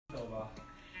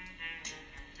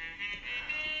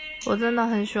我真的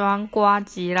很喜欢呱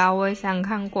吉啦，我也想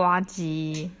看呱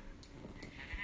吉。